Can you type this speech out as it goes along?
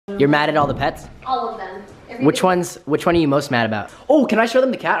You're mad at all the pets? All of them. Which one are you most mad about? Oh, can I show them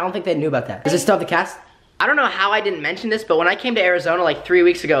the cat? I don't think they knew about that. Does it still have the cast? I don't know how I didn't mention this, but when I came to Arizona like 3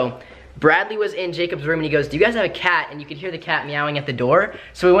 weeks ago, Bradley was in Jacob's room and he goes, do you guys have a cat? And you could hear the cat meowing at the door.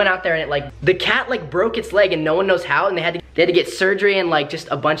 So we went out there and the cat broke its leg and no one knows how, and they had to get surgery and just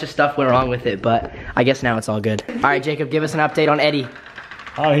a bunch of stuff went wrong with it, but I guess now it's all good. All right, Jacob, give us an update on Eddie.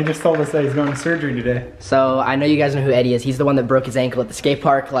 Oh, he just told us that he's going to surgery today. So I know you guys know who Eddie is. He's the one that broke his ankle at the skate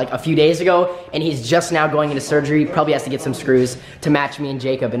park a few days ago, and he's just now going into surgery. Probably has to get some screws to match me and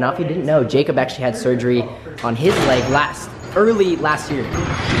Jacob. And now if you didn't know, Jacob actually had surgery on his leg early last year.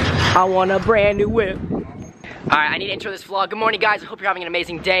 I want a brand new whip. All right, I need to intro this vlog. Good morning, guys. I hope you're having an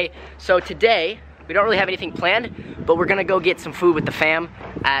amazing day. So today, we don't really have anything planned, but we're gonna go get some food with the fam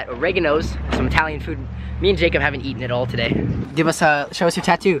at Oregano's, some Italian food. Me and Jacob haven't eaten it all today. Show us your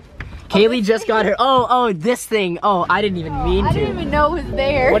tattoo. Kaylee just got her, oh, this thing. Oh, I didn't even mean to. I didn't even know it was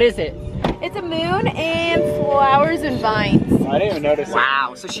there. What is it? It's a moon and flowers and vines. I didn't even notice.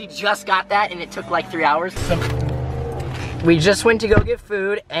 Wow, so she just got that and it took like 3 hours? We just went to go get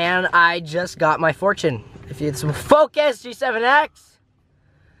food and I just got my fortune. If you had some focus, G7X.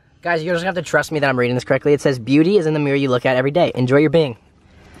 Guys, you're just gonna have to trust me that I'm reading this correctly. It says, beauty is in the mirror you look at every day. Enjoy your being.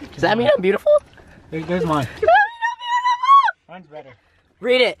 Does that mean I'm beautiful? There's mine. Mine's better.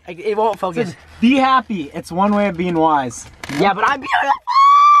 Read it. It won't focus. Says, be happy. It's one way of being wise. Yeah, but I'm beautiful.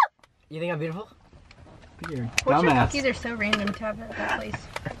 You think I'm beautiful? Fortune Dumbass. cookies are so random to have at that place.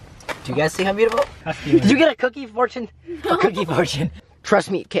 Do you guys think I'm beautiful? Did you get a cookie fortune? A cookie fortune.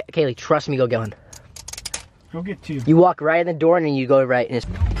 Trust me, Kaylee, trust me, go get one. Go get two. You walk right in the door and then you go right in.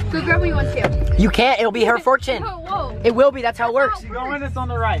 Go grab me one too. You can't, it'll be her fortune. Whoa. It will be, that's how it works. You go in, it's on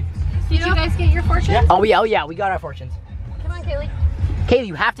the right. Did you guys get your fortune? Yeah. Oh yeah, we got our fortunes. Come on, Kaylee. Kaylee,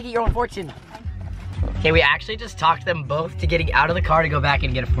 you have to get your own fortune. Okay, we actually just talked them both to getting out of the car to go back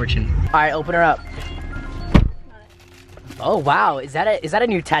and get a fortune. All right, open her up. Oh wow, is that a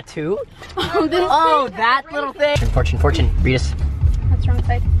new tattoo? Oh, that little thing. Fortune, read us. That's wrong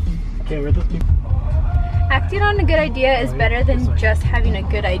side. Okay, where's this people? Acting on a good idea is better than just having a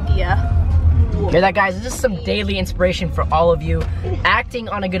good idea. Hear that, guys? This is some daily inspiration for all of you. Acting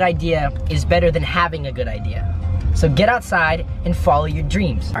on a good idea is better than having a good idea. So get outside and follow your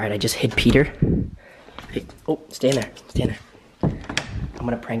dreams. All right, I just hid Peter. Hey, oh, stay in there. I'm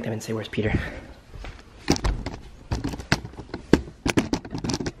gonna prank them and say, where's Peter?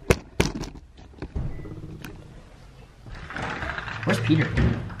 Where's Peter?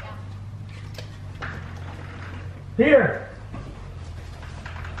 Here.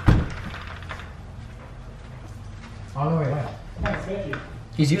 I don't know where he went.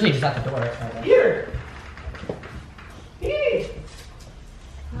 He's usually just at the door right Here.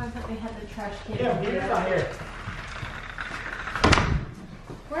 I thought they had the trash can. Yeah, Peter's not here.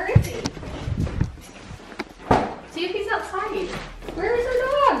 Where is he? See if he's outside. Where is our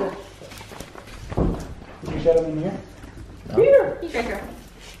dog? Did you shut him in here? No. Peter. He's right here.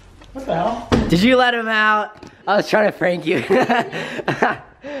 What the hell? Did you let him out? I was trying to prank you.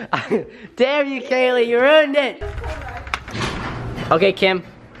 Damn you, Kaylee, you ruined it. Okay, Kim,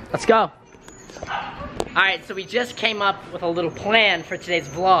 let's go. All right, so we just came up with a little plan for today's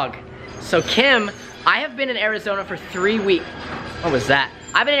vlog. So Kim, I have been in Arizona for 3 weeks. What was that?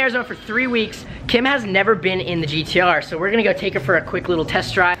 I've been in Arizona for 3 weeks. Kim has never been in the GTR, so we're gonna go take her for a quick little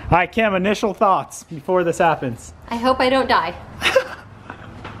test drive. All right, Kim, initial thoughts before this happens. I hope I don't die.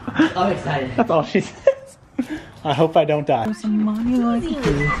 I'm excited. That's all she says. I hope I don't die. Some money like All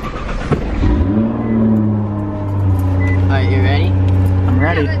right, you ready? I'm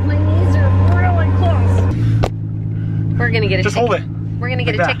ready. Yeah, but my knees are really close. We're gonna get a Just ticket. hold it. We're gonna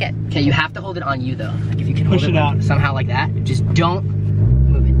get Like a that. ticket. Okay, you have to hold it on you though. Like if you can hold Push it out. somehow like that, just don't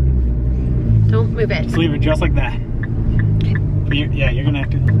move it. Don't move it. Just leave it just like that. Yeah, you're gonna have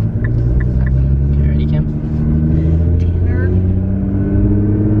to. Okay, ready, Kim?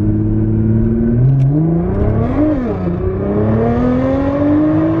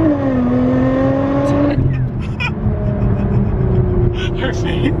 Her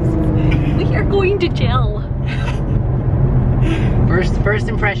face. We are going to jail. First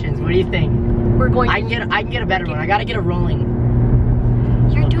impressions, what do you think? We're going I can get a better one. I gotta get a rolling.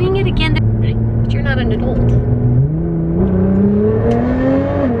 You're doing it again. Ready? But you're not an adult.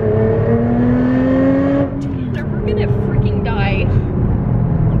 We're gonna freaking die.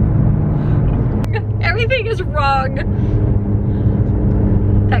 Everything is wrong.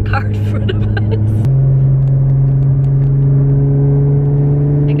 That car in front of us.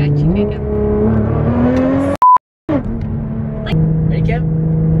 I got you, Jacob. Ready, Kim?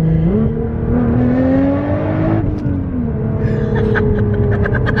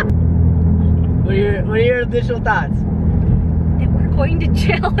 What are your initial thoughts? That we're going to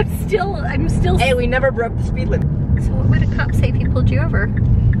jail. I'm still. Hey, we never broke the speed limit. So what would a cop say if he pulled you over?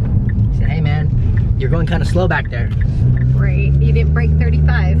 He said, hey man, you're going kind of slow back there. Right. You didn't break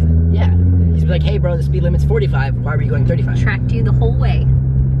 35. Yeah. He's like, hey bro, the speed limit's 45. Why were you going 35? Tracked you the whole way.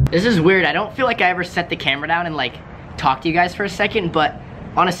 This is weird. I don't feel like I ever set the camera down and like talk to you guys for a second, but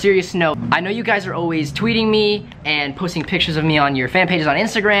on a serious note, I know you guys are always tweeting me and posting pictures of me on your fan pages on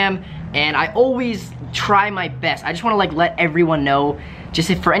Instagram, and I always try my best. I just want to like let everyone know, just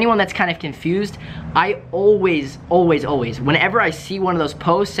if for anyone that's kind of confused, I always, whenever I see one of those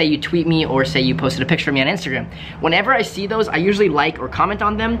posts, say you tweet me or say you posted a picture of me on Instagram, whenever I see those, I usually like or comment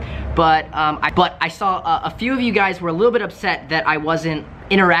on them, but I saw a few of you guys were a little bit upset that I wasn't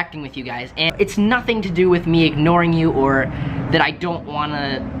interacting with you guys, and it's nothing to do with me ignoring you or that I don't want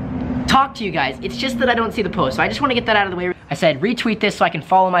to talk to you guys. It's just that I don't see the post, so I just want to get that out of the way. I said retweet this so I can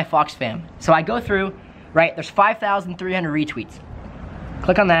follow my Fox fam. So I go through, right, there's 5,300 retweets.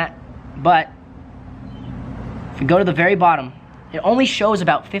 Click on that, but if you go to the very bottom, it only shows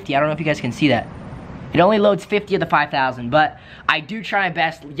about 50. I don't know if you guys can see that. It only loads 50 of the 5,000, but I do try my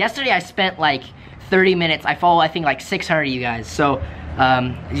best. Yesterday I spent like 30 minutes. I follow, I think, like 600 of you guys. So,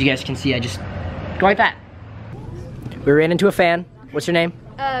 as you guys can see, I just go like that. We ran into a fan. What's your name?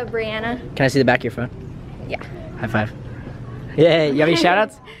 Brianna. Can I see the back of your phone? Yeah. High five. Yeah, you have any shout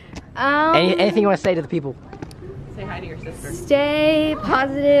outs? Anything you want to say to the people? Say hi to your sister. Stay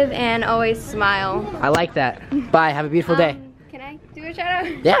positive and always smile. I like that. Bye, have a beautiful day. Can I do a shout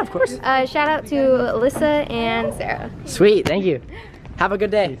out? Yeah, of course. Shout out to Alyssa and Sarah. Sweet, thank you. Have a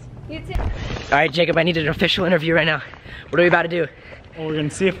good day. You too. All right, Jacob, I need an official interview right now. What are we about to do? Well, we're gonna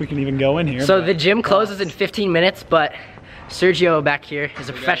see if we can even go in here. So the gym closes in 15 minutes, but Sergio back here is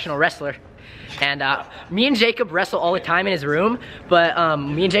a professional wrestler. And me and Jacob wrestle all the time in his room, but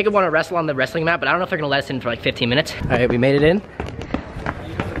me and Jacob want to wrestle on the wrestling mat, but I don't know if they're gonna let us in for like 15 minutes. All right, we made it in.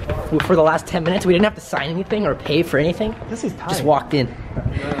 For the last 10 minutes, we didn't have to sign anything or pay for anything. This is tight. Just walked in.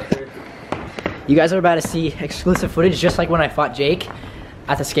 You guys are about to see exclusive footage, just like when I fought Jake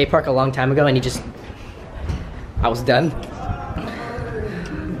at the skate park a long time ago, and I was done.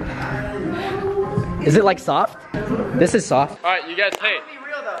 Is it like soft? This is soft. All right, you guys, hey. Be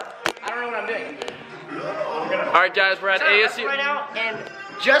real though. I don't know what I'm doing. All right, guys, we're at ASU. Right now, and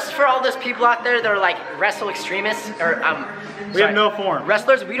just for all those people out there that are like wrestle extremists, or we have no form.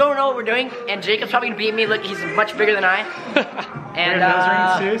 Wrestlers, we don't know what we're doing, and Jacob's probably gonna beat me. Look, he's much bigger than I. And we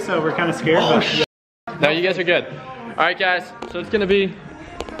have nose rings too, so we're kind of scared. But No, you guys are good. All right, guys, so it's gonna be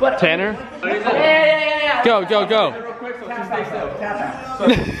Tanner. Yeah. Go, go, go.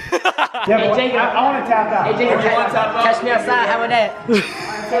 yeah, Jacob, I want to tap out. Hey, Jacob, catch me outside. How about that?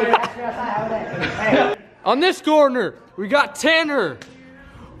 Catch me outside. How about that? On this corner, we got Tanner.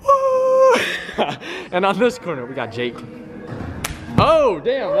 Woo! And on this corner, we got Jake. Oh,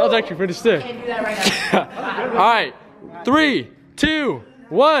 damn, that was actually pretty stiff. Can't do that right now. All right, 3, 2,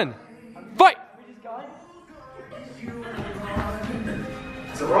 1, fight!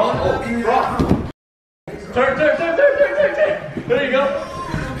 So we're on. Oh, we're on. Turn. There you go.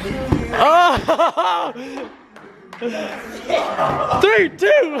 Oh! 3, 2.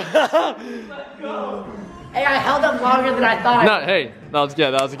 Hey, I held up longer than I thought. No, hey, that was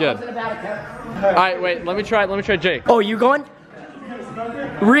good. That was good. All right, wait. Let me try Jake. Oh, you going?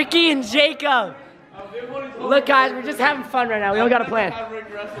 Ricky and Jacob. Look, guys, we're just having fun right now. We don't got a plan.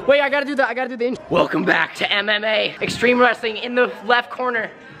 Wait, I gotta do the intro. Welcome back to MMA Extreme Wrestling. In the left corner,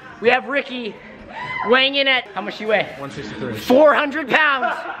 we have Ricky weighing in at, how much do you weigh? 163. 400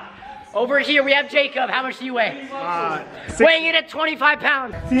 pounds. Over here, we have Jacob. How much do you weigh? Weighing in at 25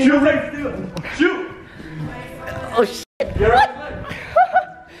 pounds. Shoot. Oh, shit. What?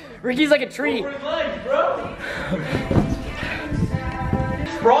 Ricky's like a tree.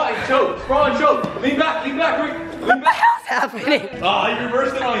 Sprawl and choke. Lean back, Rick. Lean What the back. hell's happening? Ah, you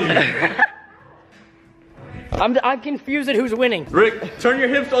reversed it on you. I'm confused at who's winning. Rick, turn your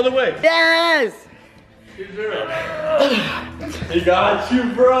hips the other way. Yes! 2-0. He got you,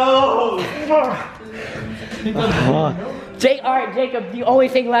 bro. Jake, all right, Jacob, the only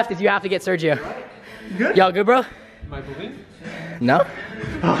thing left is you have to get Sergio. You good? Y'all good, bro? Am I bleeding? No?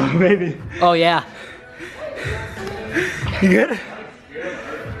 Oh, maybe. Oh, yeah. You good?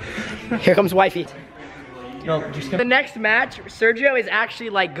 Here comes wifey. No, just The next match, Sergio is actually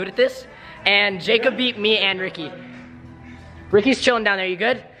like good at this, and Jacob beat me and Ricky. Ricky's chilling down there, you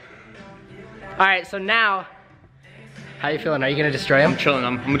good? All right, so now, how you feeling? Are you gonna destroy him? I'm chilling.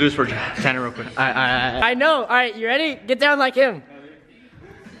 I'm gonna do this for Tanner real quick. All right. I know, all right, you ready? Get down like him.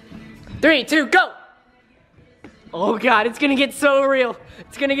 3, 2, go! Oh God, it's gonna get so real.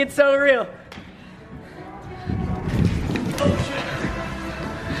 It's gonna get so real.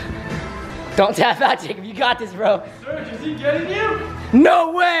 Don't tap out, Jacob. You got this, bro. Serge, is he getting you?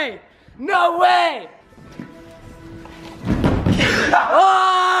 No way! No way!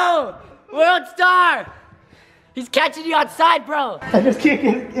 Oh! World star! He's catching you outside, bro. I just can't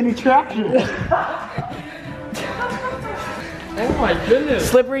get any traction. Oh my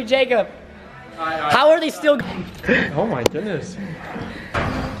goodness. Slippery Jacob. How are they still? Oh my goodness.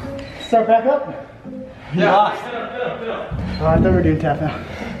 Start back up. Yeah. Oh, I thought we were doing tap out.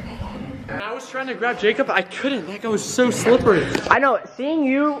 I was trying to grab Jacob, I couldn't. That guy was so slippery. I know, seeing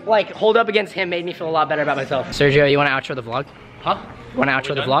you like hold up against him made me feel a lot better about myself. Sergio, you want to outro the vlog? Huh? You want to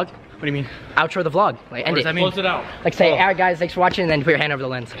outro the vlog? What do you mean? Outro the vlog. Like end it. Close it out. Like say, alright guys, thanks for watching, and then put your hand over the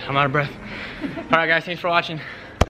lens. I'm out of breath. Alright guys, thanks for watching.